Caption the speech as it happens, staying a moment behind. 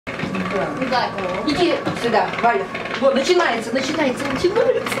Да. Иди сюда, Валя. Вот, начинается. Wait,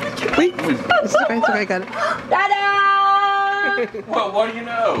 it's okay, I got it. Та-да! Well, what do you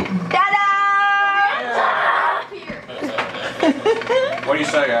know? Та-да! What do you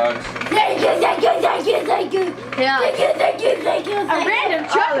say, Alex? Thank you. Yeah. Thank you. A random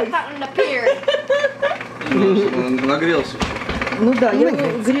chocolate fountain appeared. Нагрелся. Ну да, я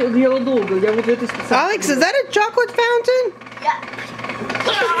грела долго. Я вот это специально. Alex, is that a chocolate fountain?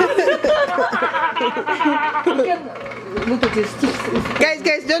 Вот эти стиксы.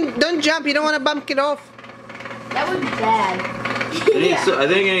 Guys, don't jump. You don't want to bump it off. That would be bad. I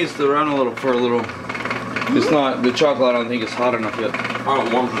think it needs to run a little for a little. It's not the chocolate. I don't think it's hot enough yet. Oh,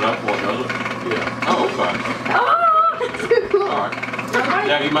 it warms it up for it, does it? Yeah. Oh, okay. Oh, too cool. All right.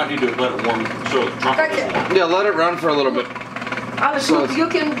 Yeah, you might need to let it warm so the chocolate is warm. Yeah, let it run for a little bit. Alex, So you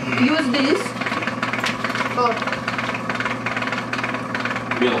can use this.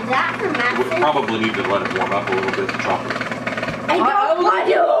 Bill, Is that for we Madison? probably need to let it warm up a little bit, the chocolate. I don't want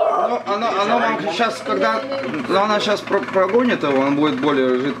to. Оно вам сейчас, когда она сейчас прогонит его, он будет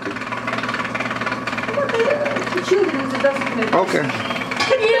более жидкой. Okay.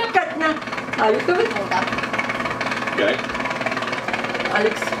 Okay.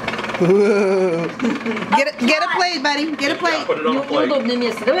 Алекс. Get a plate, buddy. Get a plate. Put it on a plate. Неудобное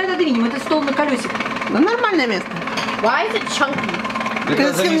место. Давай отодвинем. Это стол на колесиках. Ну, нормальное место. Why is it chunky?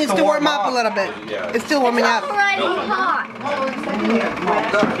 Because it still needs to warm up a little bit. Yeah. It's still warming up. Already hot. I'll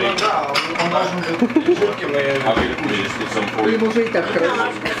get it. We just get some for you. Ему уже и так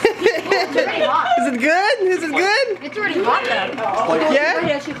хорошо. It's already hot. Is it good? Is it good? It's already hot though. Yeah?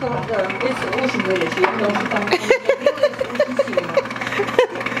 Горячий холод, да. Это очень горячий. Потому что там очень сильно.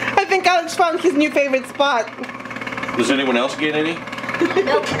 I think Alex found his new favorite spot. Does anyone else get any?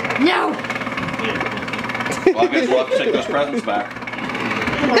 No. Well, I guess we'll have to take those presents back.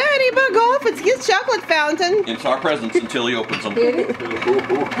 Daddy, bug off. It's his chocolate fountain. It's our presents until he opens them.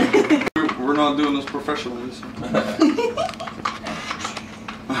 We're not doing this professionally.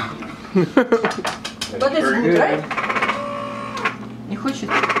 But it's good, right? Не хочет?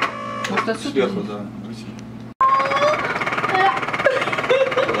 Может отсюда? Сверху, да.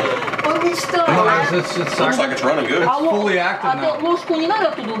 Он мечтал. Looks like it's running good. fully active А now. ложку не надо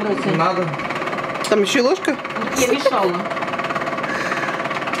оттуда убрать? Надо. Там еще ложка. Я мешала.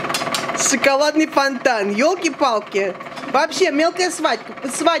 Шоколадный фонтан. Ёлки-палки. Вообще мелкая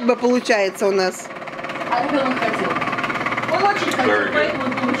свадьба получается у нас. А ребенок хотел. Он очень хотел, Very good. поэтому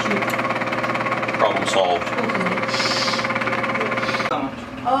он получил. Problem solved.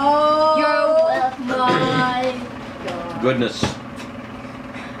 Oh my Goodness.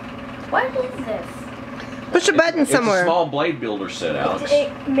 What is this? Push a button It's a somewhere. small blade builder set, Alex. It's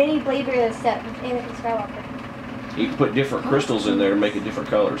a mini blade builder set with Anakin Skywalker. You can put different crystals in there to make it different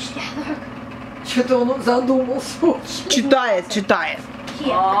colors. Что-то он задумался. Читает.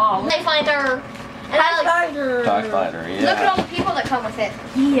 Yeah. They find our TIE fighter. TIE fighter, Look at all yeah. the people that come with it.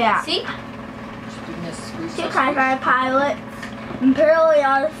 Yeah. See? Two TIE fighter pilots, Imperial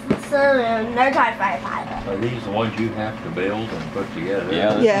officer, and their TIE fighter pilot. Are these the ones you have to build and put together?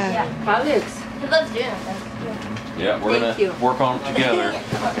 Yeah. Yeah. Алекс. Let's do it. Yeah, we're Thank you. gonna work on it together.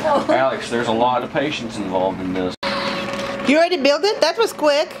 Alex, there's a lot of patience involved in this. You already built it? That was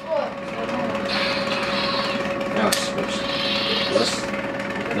quick.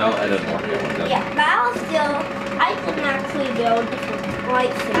 No, that doesn't work. That one doesn't. Yeah, but I can actually build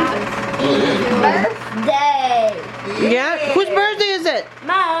lightsabers. Birthday! Yeah. Whose birthday is it?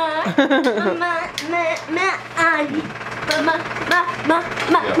 Mine!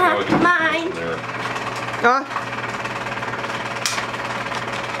 Mine! There. Oh.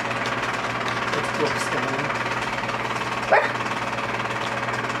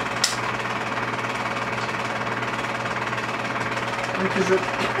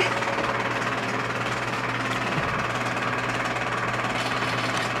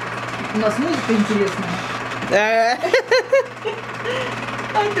 У нас музыка интересная.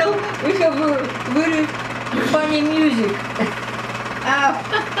 I tell we have a very funny music.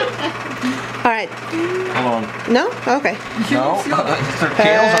 All right. Hold on. No? Okay. No, their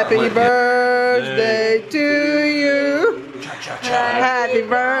tails aren't Happy lit yet. birthday to you. Happy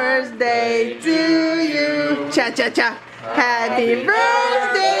birthday to you. Cha-cha-cha. Happy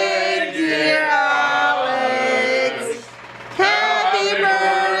birthday, dear Alex. Happy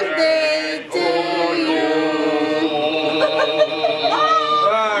birthday to you.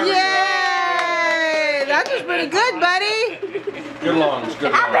 Yay! That was pretty good, buddy. Good lungs,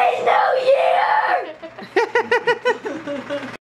 good lungs. Happy